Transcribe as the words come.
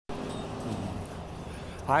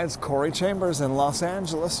Hi, it's Corey Chambers in Los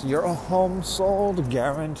Angeles. Your home sold,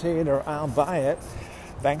 guaranteed, or I'll buy it.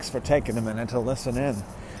 Thanks for taking a minute to listen in.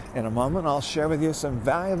 In a moment, I'll share with you some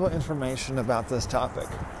valuable information about this topic.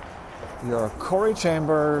 Your Corey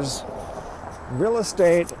Chambers real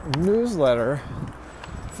estate newsletter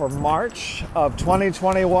for March of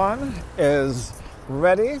 2021 is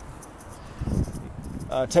ready.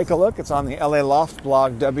 Take a look. It's on the LA Loft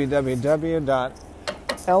blog,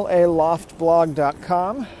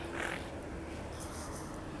 www.laloftblog.com.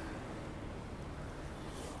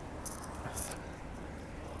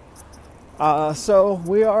 So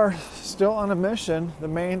we are still on a mission. The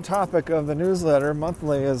main topic of the newsletter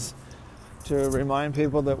monthly is to remind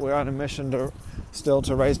people that we're on a mission to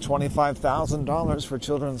raise $25,000 for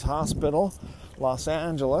Children's Hospital, Los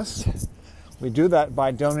Angeles. We do that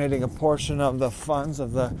by donating a portion of the funds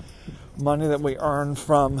of the money that we earn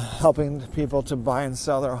from helping people to buy and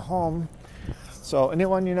sell their home. So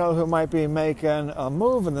anyone you know who might be making a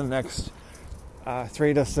move in the next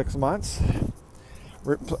 3 to 6 months,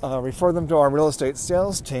 refer them to our real estate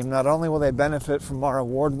sales team. Not only will they benefit from our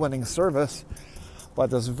award-winning service,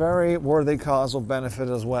 but this very worthy cause will benefit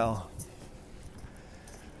as well.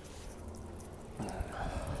 You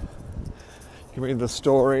can read the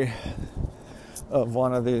story of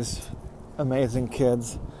one of these amazing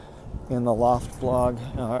kids in the Loft blog,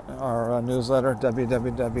 our newsletter,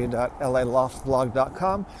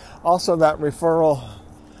 www.laloftblog.com. Also, that referral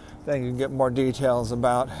thing, you can get more details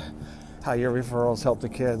about how your referrals help the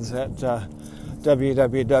kids at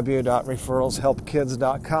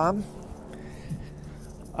www.referralshelpkids.com.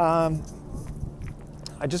 I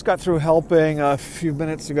just got through helping a few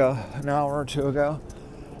minutes ago, an hour or two ago,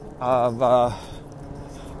 of a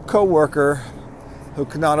co-worker who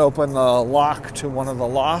could not open the lock to one of the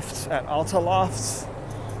lofts at Alta Lofts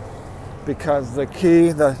because the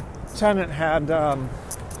key, the tenant had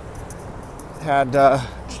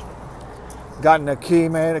gotten a key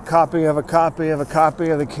made, a copy of the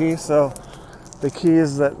key, so the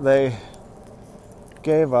keys that they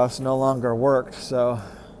gave us no longer worked. So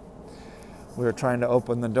we were trying to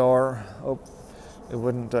open the door. It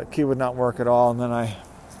wouldn't. Key would not work at all, and then I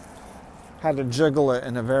had to jiggle it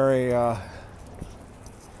in a very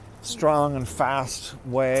strong and fast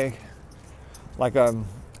way, like an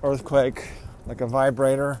earthquake, like a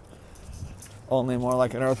vibrator, only more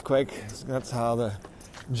like an earthquake. That's how the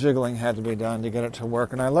jiggling had to be done to get it to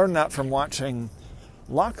work. And I learned that from watching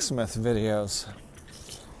locksmith videos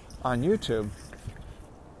on YouTube.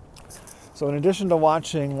 So in addition to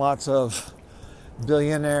watching lots of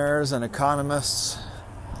billionaires and economists,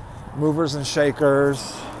 movers and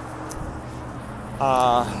shakers,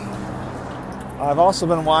 I've also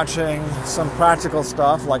been watching some practical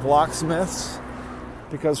stuff like locksmiths,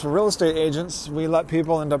 because for real estate agents, we let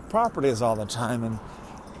people into properties all the time, and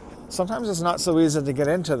sometimes it's not so easy to get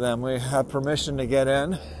into them. We have permission to get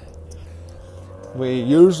in. We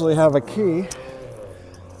usually have a key.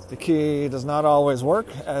 The key does not always work,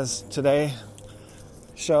 as today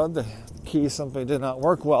showed. The key simply did not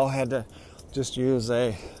work well. I had to just use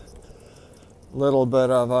a little bit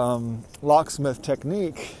of locksmith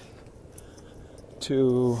technique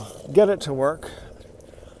to get it to work,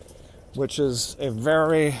 which is a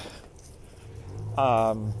very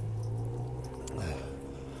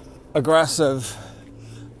aggressive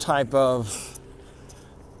type of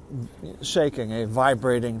shaking, a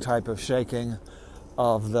vibrating type of shaking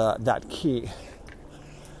of that key,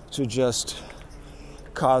 to just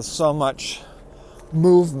cause so much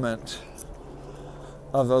movement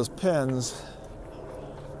of those pins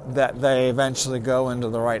that they eventually go into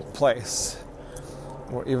the right place,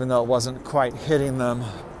 or even though it wasn't quite hitting all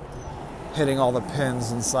the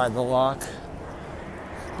pins inside the lock,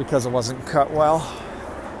 because it wasn't cut well,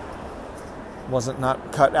 wasn't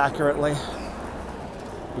not cut accurately,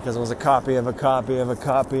 because it was a copy of a copy of a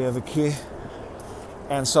copy of a key.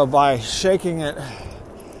 And so by shaking it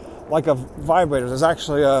like a vibrator, there's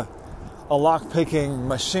actually a lock picking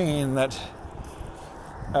machine that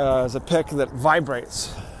is a pick that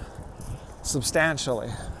vibrates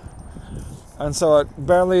substantially. And so it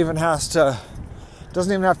barely even doesn't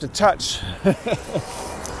even have to touch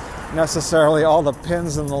necessarily all the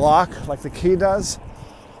pins in the lock like the key does,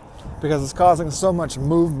 because it's causing so much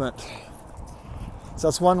movement. So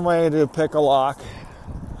that's one way to pick a lock.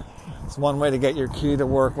 It's one way to get your key to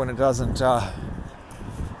work when it doesn't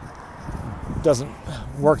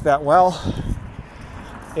work that well,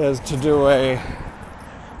 is to do a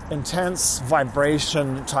intense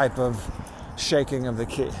vibration type of shaking of the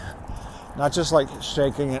key. Not just like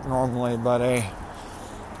shaking it normally, but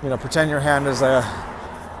pretend your hand is a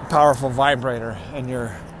powerful vibrator and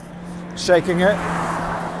you're shaking it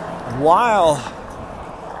while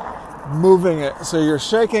moving it. So you're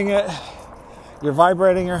shaking it, you're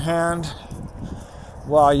vibrating your hand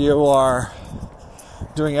while you are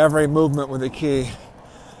doing every movement with the key,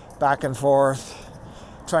 back and forth,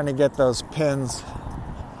 trying to get those pins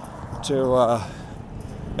to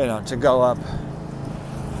to go up,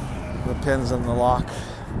 the pins in the lock,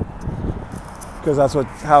 because that's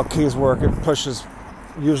how keys work. It pushes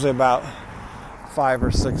usually about 5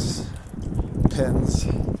 or 6 pins.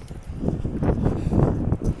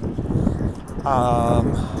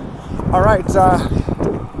 All right,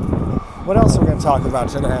 what else are we going to talk about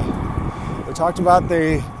today? We talked about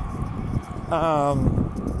the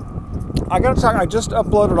I just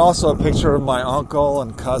uploaded also a picture of my uncle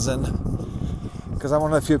and cousin, because I'm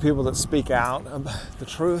one of the few people that speak out about the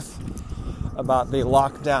truth about the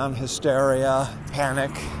lockdown hysteria,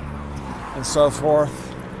 panic, and so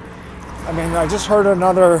forth. I mean, I just heard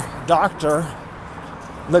another doctor,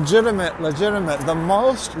 legitimate, the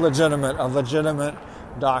most legitimate of legitimate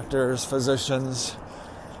doctors, physicians,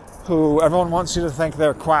 who everyone wants you to think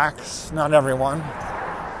they're quacks. Not everyone.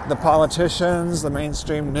 The politicians, the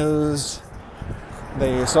mainstream news,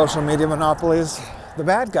 the social media monopolies, the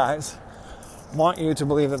bad guys want you to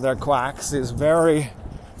believe that they're quacks. These very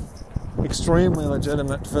extremely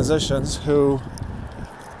legitimate physicians who,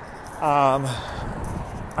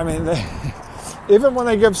 even when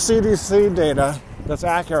they give CDC data that's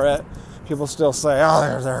accurate, people still say,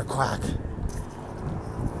 oh, they're a quack.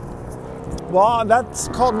 Well, that's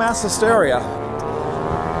called mass hysteria.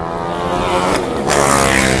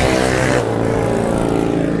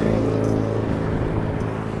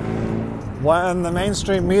 When the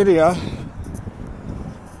mainstream media,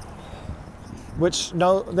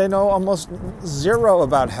 they know almost zero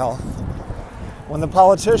about health, when the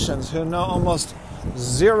politicians who know almost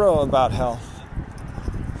zero about health,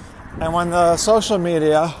 and when the social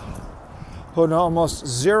media who know almost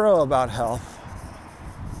zero about health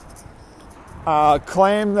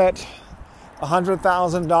claim that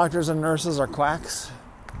 100,000 doctors and nurses are quacks,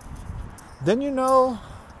 then you know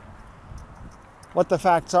what the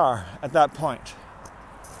facts are at that point.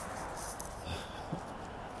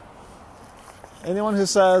 Anyone who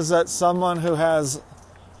says that someone who has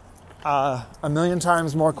a million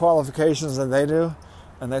times more qualifications than they do,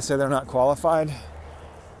 and they say they're not qualified,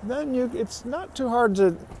 then it's not too hard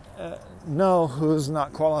to know who's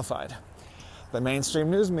not qualified. The mainstream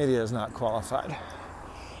news media is not qualified.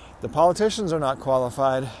 The politicians are not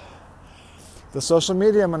qualified. The social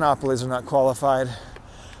media monopolies are not qualified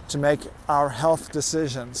to make our health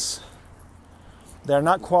decisions. They're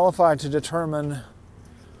not qualified to determine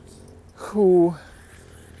who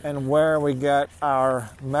and where we get our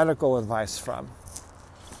medical advice from.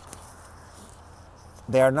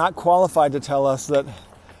 They are not qualified to tell us that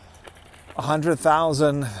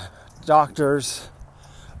 100,000 doctors,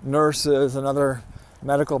 nurses, and other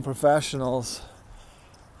medical professionals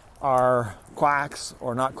are quacks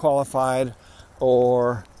or not qualified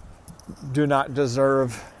or do not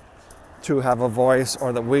deserve to have a voice,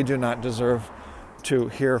 or that we do not deserve to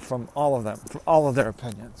hear from all of them, from all of their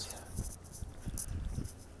opinions.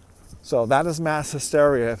 So that is mass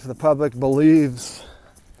hysteria. If the public believes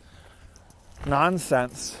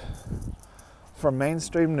nonsense from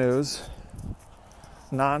mainstream news,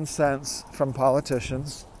 nonsense from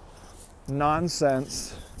politicians,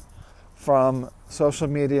 nonsense from social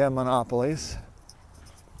media monopolies,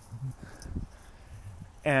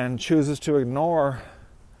 and chooses to ignore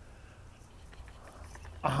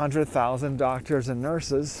 100,000 doctors and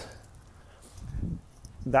nurses,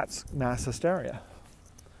 that's mass hysteria.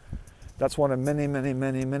 That's one of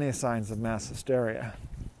many signs of mass hysteria.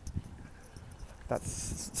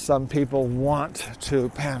 Some people want to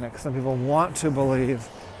panic. Some people want to believe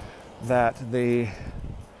that the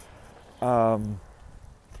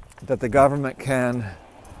government can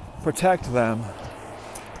protect them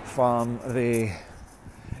from the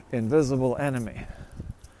invisible enemy.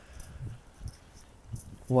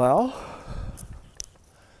 Well,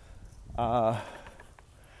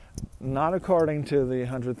 not according to the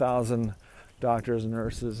 100,000 doctors,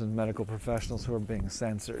 nurses, and medical professionals who are being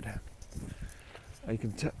censored. You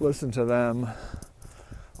can listen to them.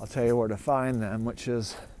 I'll tell you where to find them, which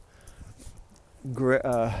is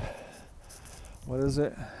Greater.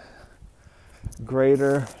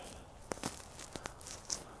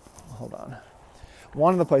 Hold on.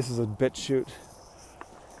 One of the places is BitChute.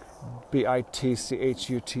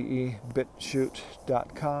 BITCHUTE,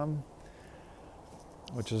 BitChute.com,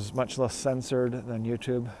 which is much less censored than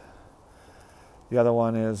YouTube. The other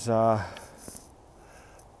one is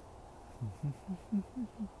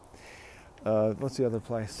what's the other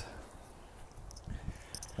place?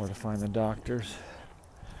 where to find the doctors.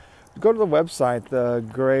 Go to the website, the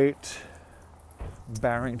Great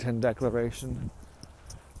Barrington Declaration.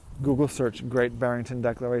 Google search Great Barrington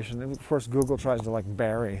Declaration. Of course, Google tries to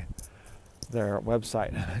bury their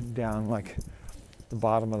website down the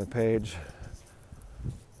bottom of the page.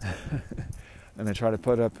 And they try to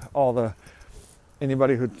put up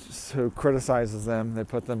anybody who criticizes them, they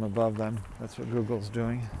put them above them. That's what Google's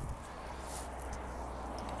doing.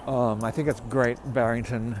 I think it's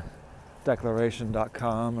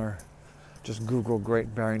greatbarringtondeclaration.com, or just Google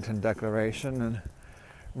Great Barrington Declaration and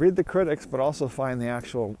read the critics, but also find the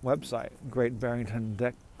actual website,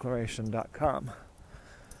 greatbarringtondeclaration.com.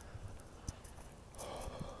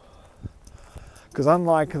 Because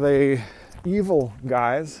unlike the evil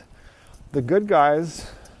guys, the good guys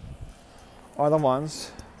are the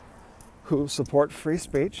ones who support free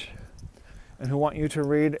speech and who want you to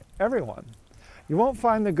read everyone. You won't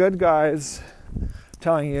find the good guys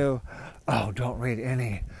telling you, oh, don't read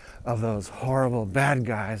any of those horrible bad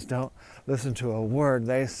guys. Don't listen to a word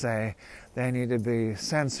they say. They need to be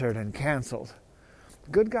censored and canceled.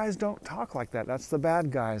 Good guys don't talk like that. That's the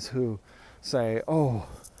bad guys who say, oh,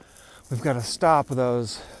 we've got to stop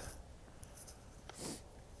those.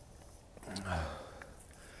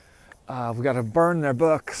 We've got to burn their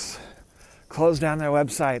books, close down their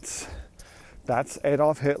websites. That's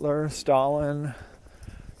Adolf Hitler, Stalin,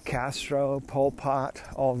 Castro, Pol Pot,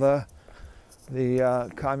 all the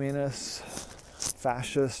communist,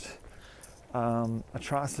 fascist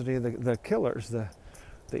atrocity, the killers, the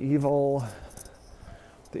evil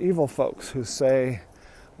folks who say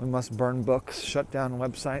we must burn books, shut down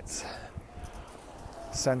websites,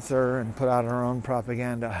 censor, and put out our own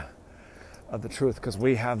propaganda of the truth because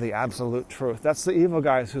we have the absolute truth. That's the evil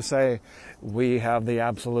guys who say we have the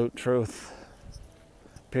absolute truth.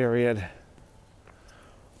 Period.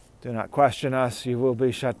 Do not question us, you will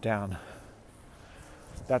be shut down.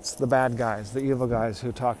 That's the bad guys, the evil guys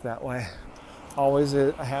who talk that way. Always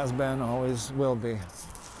has been, always will be.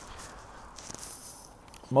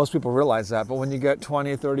 Most people realize that, but when you get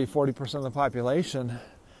 20, 30, 40% of the population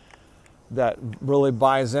that really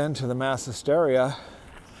buys into the mass hysteria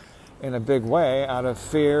in a big way, out of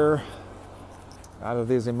fear, out of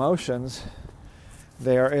these emotions,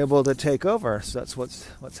 they are able to take over. So that's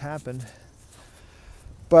what's happened.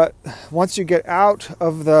 But once you get out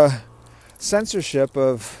of the censorship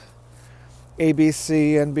of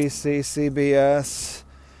ABC, NBC, CBS,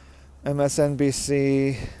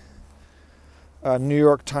 MSNBC, New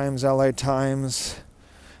York Times, LA Times,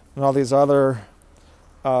 and all these other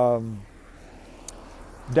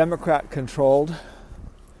Democrat-controlled,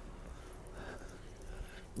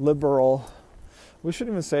 liberal, we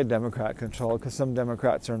shouldn't even say Democrat-controlled because some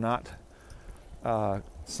Democrats are not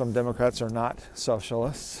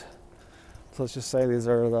socialists. So let's just say these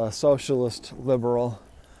are the socialist, liberal,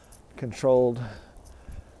 controlled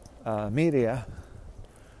media.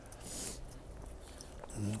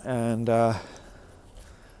 And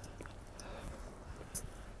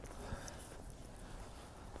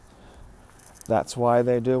that's why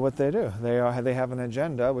they do what they do. They have an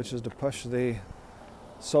agenda, which is to push the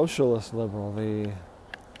socialist liberal, the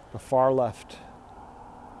far left,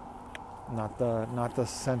 not the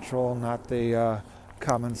central, not the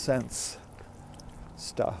common sense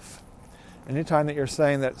stuff. Anytime that you're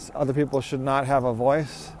saying that other people should not have a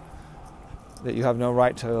voice, that you have no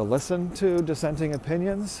right to listen to dissenting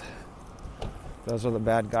opinions, those are the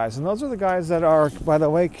bad guys. And those are the guys that are, by the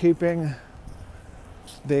way, keeping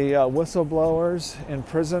the whistleblowers in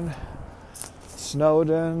prison,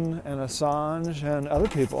 Snowden and Assange and other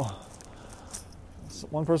people.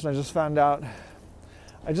 One person I just found out,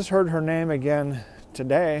 I just heard her name again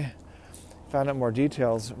today, found out more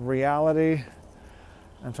details. Reality,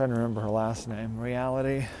 I'm trying to remember her last name.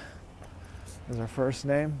 Reality is her first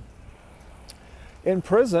name. In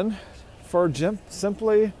prison for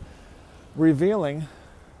simply revealing,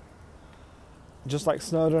 just like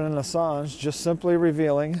Snowden and Assange, just simply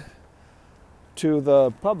revealing to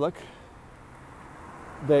the public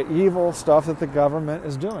the evil stuff that the government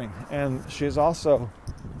is doing. And she's also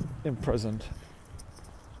imprisoned.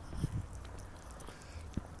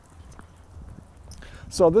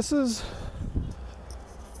 So this is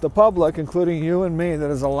the public, including you and me,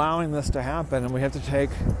 that is allowing this to happen, and we have to take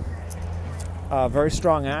very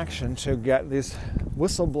strong action to get these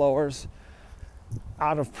whistleblowers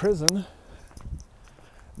out of prison.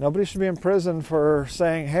 Nobody should be in prison for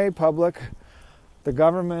saying, hey, public, the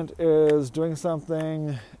government is doing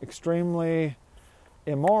something extremely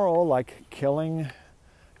immoral, like killing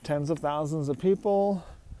tens of thousands of people,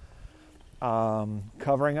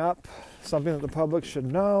 covering up something that the public should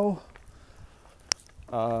know,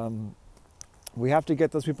 We have to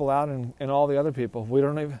get those people out and all the other people.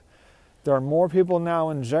 There are more people now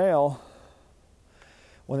in jail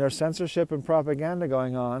when there's censorship and propaganda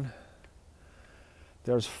going on.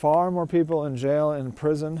 There's far more people in jail and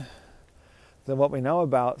prison than what we know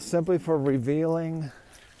about, simply for revealing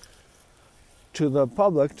to the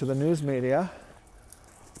public, to the news media,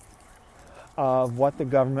 of what the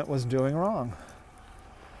government was doing wrong.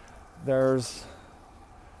 There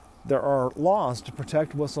are laws to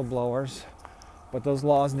protect whistleblowers, but those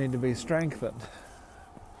laws need to be strengthened.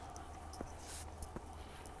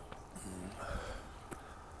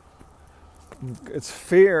 It's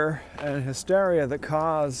fear and hysteria that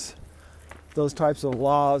cause those types of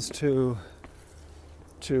laws to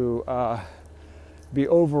be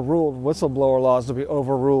overruled, whistleblower laws to be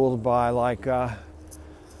overruled by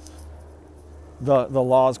the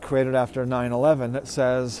laws created after 9/11 that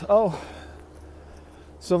says, oh,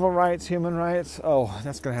 civil rights, human rights, oh,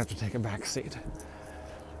 that's going to have to take a back seat.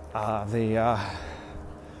 The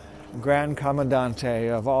Grand Commandante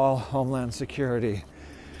of all Homeland Security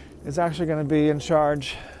is actually going to be in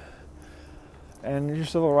charge, and your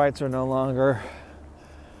civil rights are no longer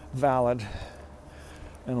valid,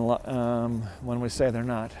 and when we say they're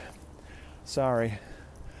not. Sorry.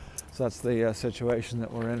 So that's the situation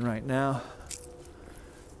that we're in right now.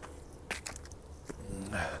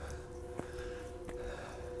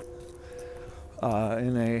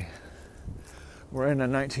 We're in a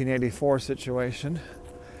 1984 situation.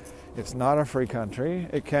 It's not a free country.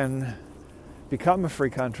 It can become a free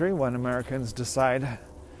country when Americans decide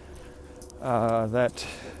that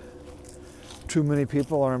too many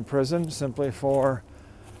people are in prison simply for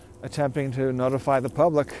attempting to notify the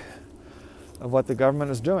public of what the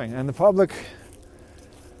government is doing. And the public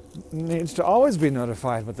needs to always be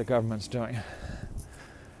notified what the government's doing.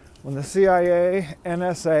 When the CIA,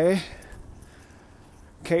 NSA,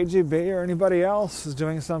 KGB, or anybody else is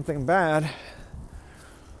doing something bad,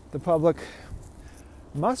 the public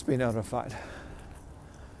must be notified.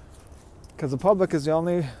 Because the public is the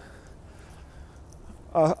only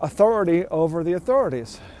authority over the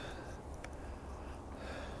authorities.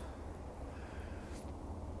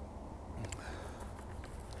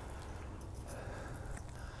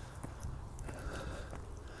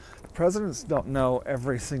 Presidents don't know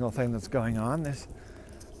every single thing that's going on.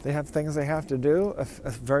 They have things they have to do, a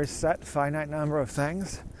very set, finite number of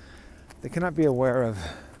things. They cannot be aware of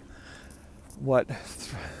what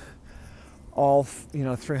all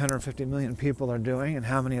 350 million people are doing and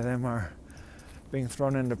how many of them are being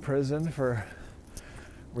thrown into prison for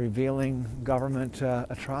revealing government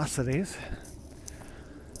atrocities.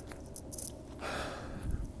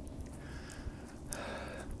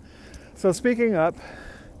 So speaking up,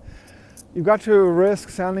 you've got to risk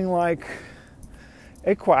sounding like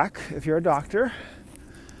a quack if you're a doctor.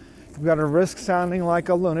 You've got to risk sounding like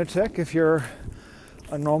a lunatic if you're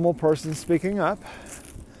a normal person speaking up.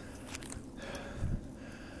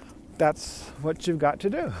 That's what you've got to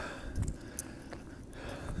do.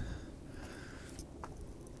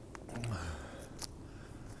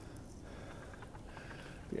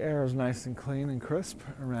 The air is nice and clean and crisp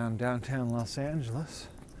around downtown Los Angeles.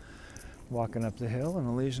 Walking up the hill in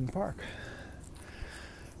Elysian Park.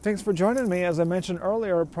 Thanks for joining me. As I mentioned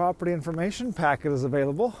earlier, a property information packet is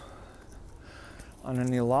available on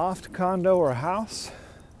any loft, condo, or house.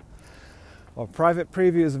 Or private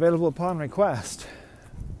preview is available upon request.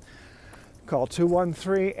 Call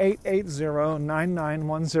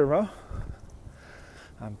 213-880-9910.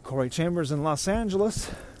 I'm Corey Chambers in Los Angeles.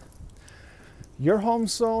 Your home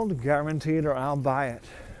sold, guaranteed, or I'll buy it.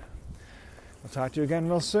 I'll talk to you again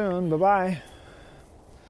real soon. Bye-bye.